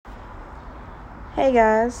Hey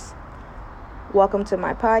guys, welcome to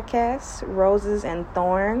my podcast, Roses and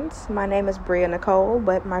Thorns. My name is Bria Nicole,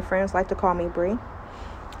 but my friends like to call me Brie.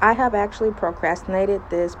 I have actually procrastinated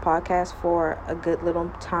this podcast for a good little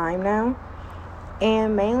time now,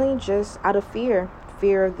 and mainly just out of fear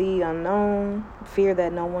of the unknown, fear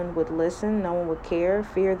that no one would listen, no one would care,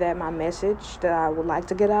 fear that my message that I would like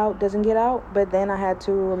to get out doesn't get out. But then I had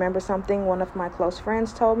to remember something one of my close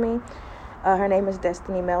friends told me. Her name is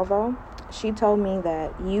Destiny Melvo. She told me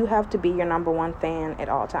that you have to be your number one fan at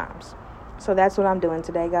all times. So that's what I'm doing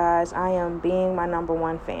today, guys. I am being my number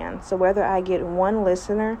one fan. So whether I get one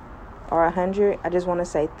listener or 100, I just want to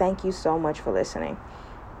say thank you so much for listening.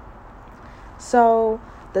 So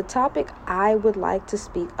the topic I would like to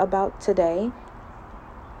speak about today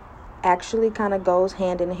actually kind of goes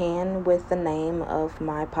hand in hand with the name of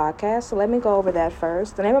my podcast. So let me go over that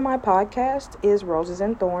first. The name of my podcast is Roses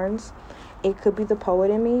and Thorns. It could be the poet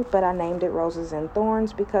in me, but I named it Roses and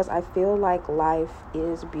Thorns because I feel like life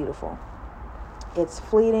is beautiful. It's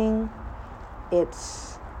fleeting.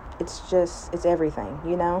 It's everything,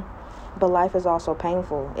 you know? But life is also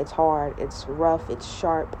painful. It's hard. It's rough. It's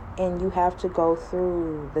sharp. And you have to go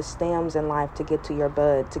through the stems in life to get to your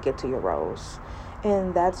bud, to get to your rose.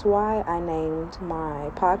 And that's why I named my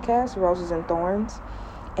podcast Roses and Thorns.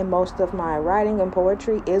 And most of my writing and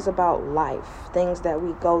poetry is about life, things that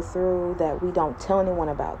we go through that we don't tell anyone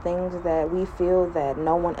about, things that we feel that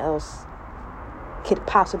no one else could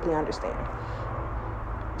possibly understand.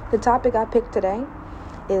 The topic I picked today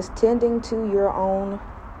is tending to your own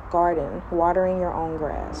garden, watering your own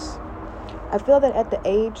grass. I feel that at the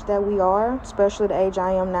age that we are, especially the age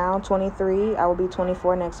I am now, 23, I will be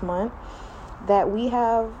 24 next month, that we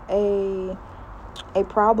have a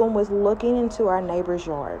problem with looking into our neighbor's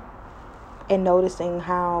yard and noticing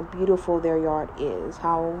how beautiful their yard is,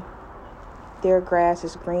 how their grass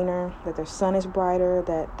is greener, that their sun is brighter,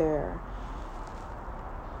 that their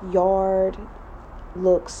yard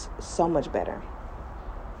looks so much better.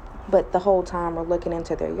 But the whole time we're looking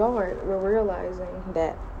into their yard, we're realizing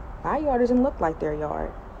that our yard doesn't look like their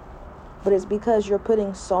yard. But it's because you're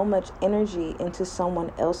putting so much energy into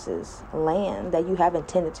someone else's land that you haven't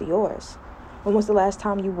tended to yours. When was the last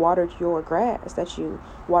time you watered your grass, that you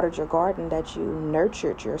watered your garden, that you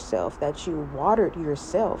nurtured yourself, that you watered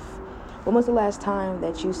yourself? When was the last time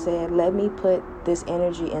that you said, let me put this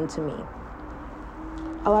energy into me?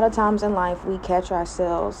 A lot of times in life, we catch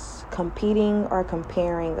ourselves competing or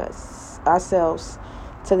comparing ourselves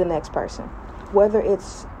to the next person, whether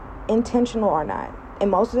it's intentional or not.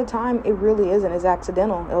 And most of the time, it really isn't. It's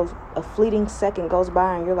accidental. A fleeting second goes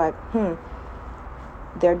by and you're like,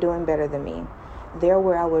 they're doing better than me. They're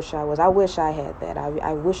where I wish I was. I wish I had that.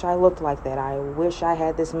 I wish I looked like that. I wish I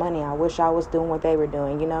had this money. I wish I was doing what they were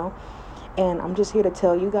doing, you know? And I'm just here to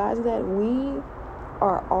tell you guys that we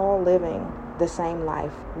are all living the same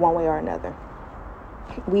life, one way or another.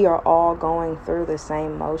 We are all going through the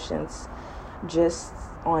same motions, just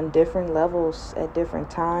on different levels, at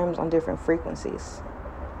different times, on different frequencies.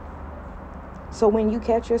 So when you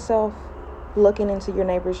catch yourself looking into your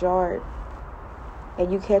neighbor's yard, and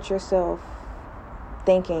you catch yourself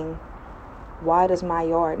thinking, why does my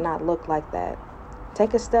yard not look like that?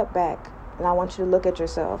 Take a step back, and I want you to look at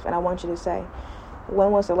yourself, and I want you to say,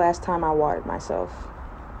 when was the last time I watered myself?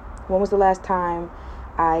 When was the last time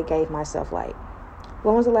I gave myself light?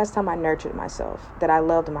 When was the last time I nurtured myself, that I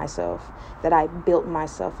loved myself, that I built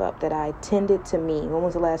myself up, that I tended to me? When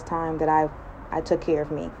was the last time that I took care of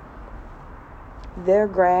me? Their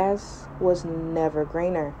grass was never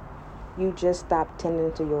greener. You just stopped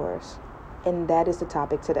tending to yours. And that is the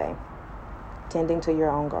topic today. Tending to your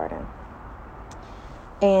own garden.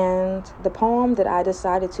 And the poem that I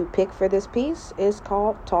decided to pick for this piece is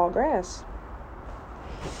called Tall Grass.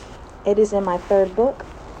 It is in my third book,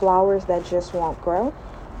 Flowers That Just Won't Grow.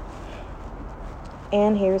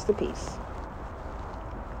 And here's the piece.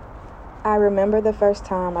 I remember the first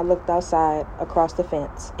time I looked outside across the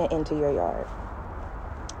fence and into your yard.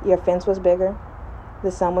 Your fence was bigger.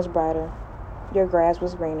 The sun was brighter. Your grass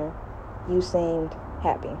was greener. You seemed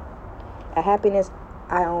happy. A happiness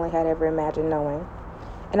I only had ever imagined knowing.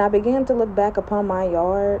 And I began to look back upon my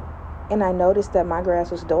yard, and I noticed that my grass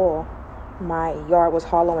was dull. My yard was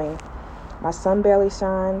hollowing. My sun barely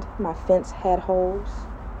shined. My fence had holes.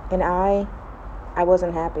 And I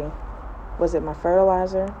wasn't happy. Was it my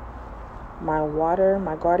fertilizer, my water,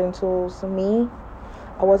 my garden tools, me?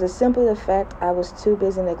 Or was it simply the fact I was too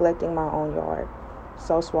busy neglecting my own yard,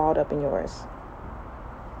 so swallowed up in yours?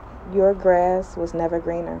 Your grass was never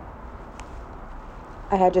greener.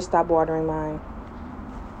 I had just stopped watering mine.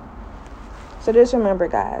 So just remember,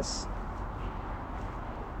 guys,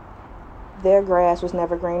 Their grass was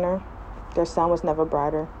never greener. Their sun was never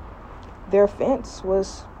brighter. Their fence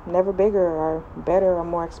was never bigger or better or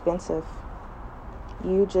more expensive.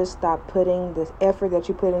 You just stop putting the effort that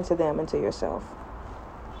you put into them into yourself.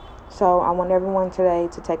 So I want everyone today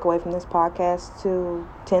to take away from this podcast to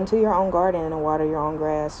tend to your own garden and water your own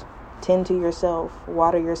grass. Tend to yourself,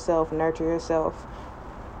 water yourself, nurture yourself.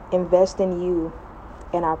 Invest in you,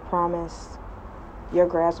 and I promise your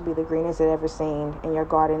grass will be the greenest it's ever seen, and your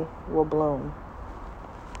garden will bloom.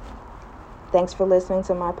 Thanks for listening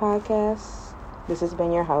to my podcast. This has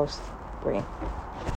been your host, Bree.